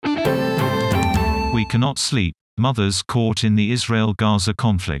We cannot sleep. Mothers caught in the Israel-Gaza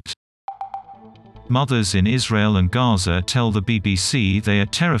conflict. Mothers in Israel and Gaza tell the BBC they are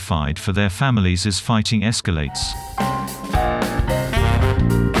terrified for their families as fighting escalates.